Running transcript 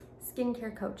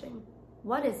skincare coaching.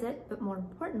 What is it, but more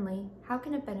importantly, how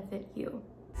can it benefit you?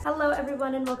 Hello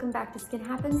everyone and welcome back to Skin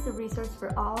Happens, the resource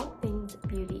for all things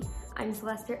beauty. I'm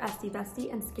Celeste, your SD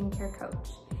Bestie and skincare coach.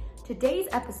 Today's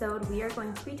episode, we are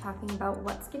going to be talking about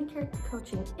what skincare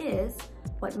coaching is,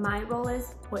 what my role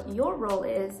is, what your role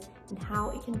is, and how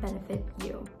it can benefit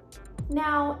you.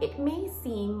 Now, it may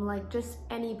seem like just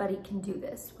anybody can do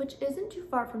this, which isn't too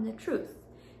far from the truth.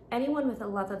 Anyone with a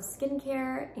love of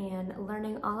skincare and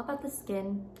learning all about the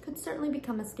skin could certainly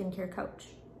become a skincare coach.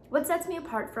 What sets me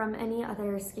apart from any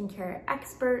other skincare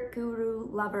expert, guru,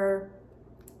 lover,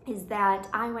 is that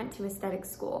I went to aesthetic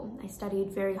school. I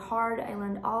studied very hard. I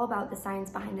learned all about the science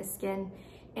behind the skin,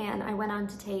 and I went on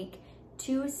to take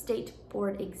 2 state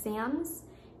board exams,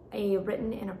 a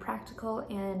written and a practical,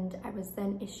 and I was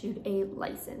then issued a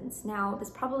license. Now, this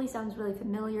probably sounds really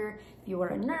familiar if you are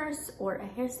a nurse or a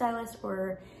hairstylist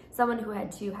or someone who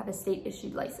had to have a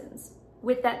state-issued license.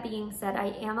 With that being said, I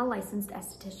am a licensed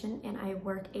esthetician and I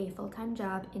work a full-time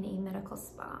job in a medical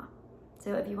spa.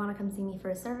 So if you want to come see me for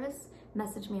a service,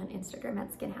 message me on Instagram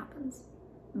at Skin Happens.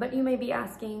 But you may be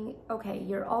asking, okay,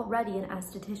 you're already an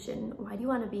esthetician. Why do you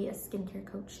want to be a skincare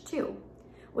coach too?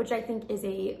 Which I think is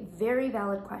a very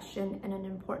valid question and an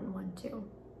important one too.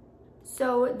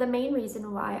 So the main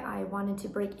reason why I wanted to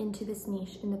break into this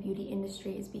niche in the beauty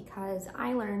industry is because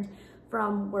I learned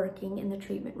from working in the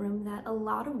treatment room that a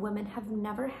lot of women have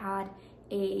never had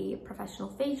a professional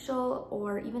facial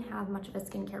or even have much of a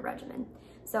skincare regimen.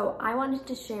 So I wanted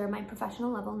to share my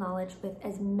professional level knowledge with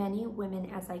as many women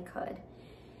as I could.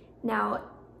 Now,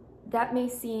 that may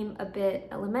seem a bit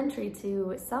elementary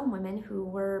to some women who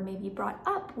were maybe brought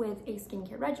up with a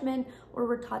skincare regimen or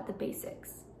were taught the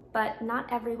basics. But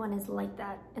not everyone is like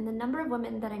that. And the number of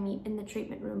women that I meet in the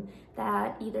treatment room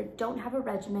that either don't have a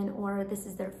regimen or this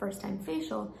is their first time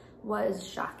facial was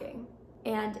shocking.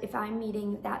 And if I'm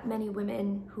meeting that many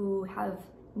women who have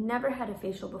never had a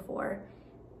facial before,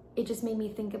 it just made me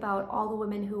think about all the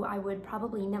women who I would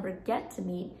probably never get to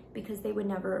meet because they would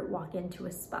never walk into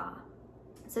a spa.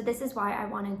 So this is why I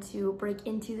wanted to break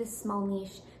into this small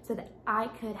niche so that I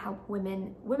could help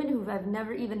women who I've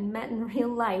never even met in real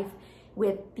life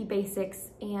with the basics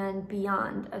and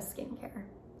beyond of skincare.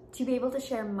 To be able to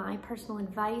share my personal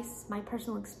advice, my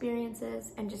personal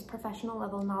experiences, and just professional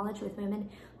level knowledge with women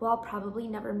who I'll probably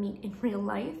never meet in real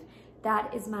life,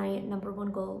 that is my number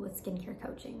one goal with skincare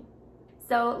coaching.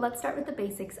 So let's start with the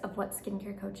basics of what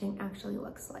skincare coaching actually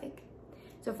looks like.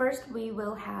 So first, we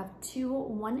will have 2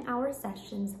 one-hour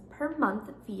sessions per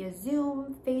month via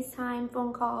Zoom, FaceTime,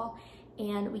 phone call,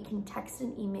 and we can text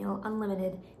and email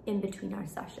unlimited in between our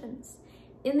sessions.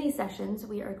 In these sessions,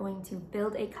 we are going to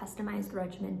build a customized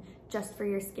regimen just for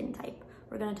your skin type.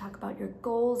 We're going to talk about your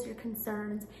goals, your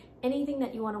concerns, anything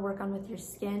that you want to work on with your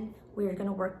skin, we are going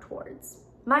to work towards.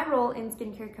 My role in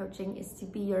skincare coaching is to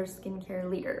be your skincare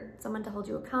leader, someone to hold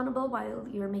you accountable while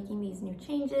you're making these new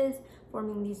changes,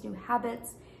 forming these new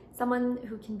habits, someone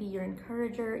who can be your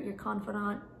encourager, your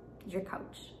confidant, your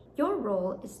coach. Your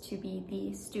role is to be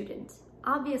the student.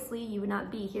 Obviously, you would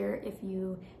not be here if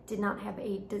you did not have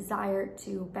a desire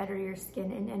to better your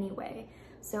skin in any way.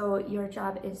 So your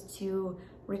job is to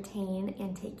retain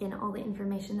and take in all the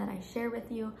information that I share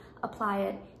with you, apply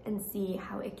it, and see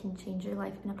how it can change your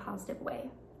life in a positive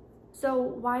way. So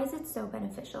why is it so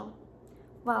beneficial?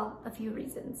 Well, a few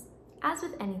reasons. As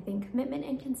with anything, commitment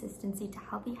and consistency to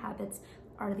healthy habits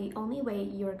are the only way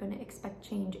you're going to expect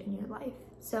change in your life.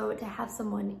 So to have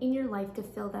someone in your life to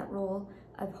fill that role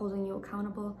of holding you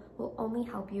accountable will only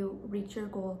help you reach your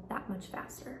goal that much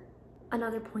faster.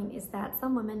 Another point is that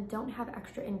some women don't have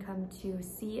extra income to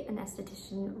see an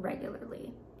esthetician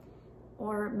regularly.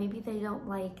 Or maybe they don't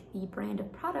like the brand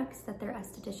of products that their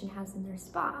esthetician has in their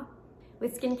spa.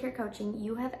 With skincare coaching,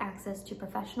 you have access to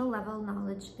professional level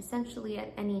knowledge essentially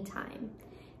at any time.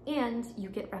 And you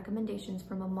get recommendations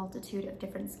from a multitude of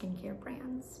different skincare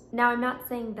brands. Now, I'm not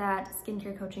saying that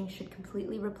skincare coaching should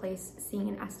completely replace seeing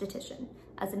an esthetician.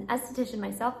 As an esthetician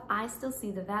myself, I still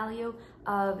see the value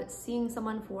of seeing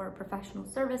someone for professional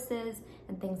services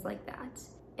and things like that.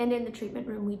 And in the treatment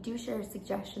room, we do share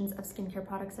suggestions of skincare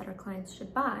products that our clients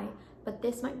should buy, but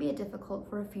this might be difficult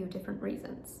for a few different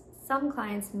reasons. Some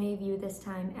clients may view this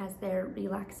time as their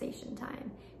relaxation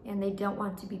time, and they don't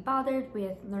want to be bothered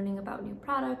with learning about new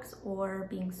products or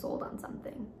being sold on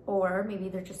something. Or maybe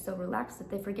they're just so relaxed that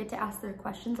they forget to ask their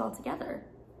questions altogether.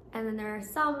 And then there are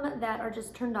some that are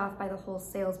just turned off by the whole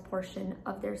sales portion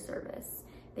of their service.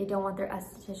 They don't want their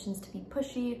estheticians to be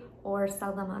pushy or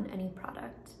sell them on any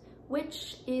product,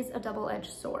 which is a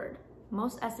double-edged sword.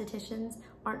 Most estheticians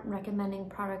aren't recommending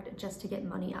product just to get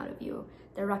money out of you.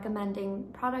 They're recommending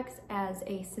products as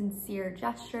a sincere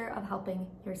gesture of helping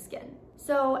your skin.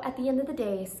 So at the end of the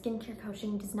day, skincare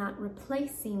coaching does not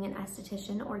replace seeing an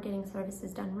esthetician or getting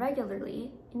services done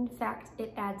regularly. In fact,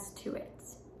 it adds to it.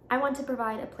 I want to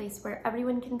provide a place where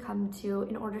everyone can come to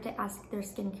in order to ask their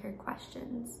skincare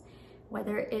questions.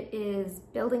 Whether it is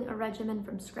building a regimen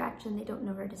from scratch and they don't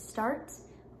know where to start,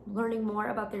 learning more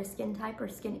about their skin type or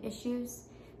skin issues,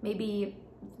 maybe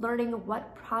learning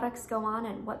what products go on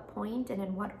at what point and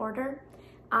in what order,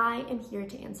 I am here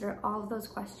to answer all of those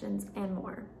questions and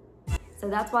more. So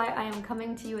that's why I am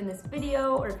coming to you in this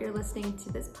video, or if you're listening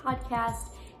to this podcast,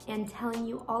 and telling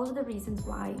you all of the reasons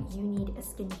why you need a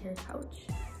skincare coach.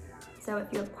 So if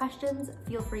you have questions,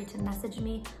 feel free to message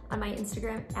me on my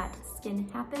Instagram at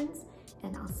SkinHappens,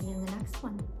 and I'll see you in the next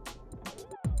one.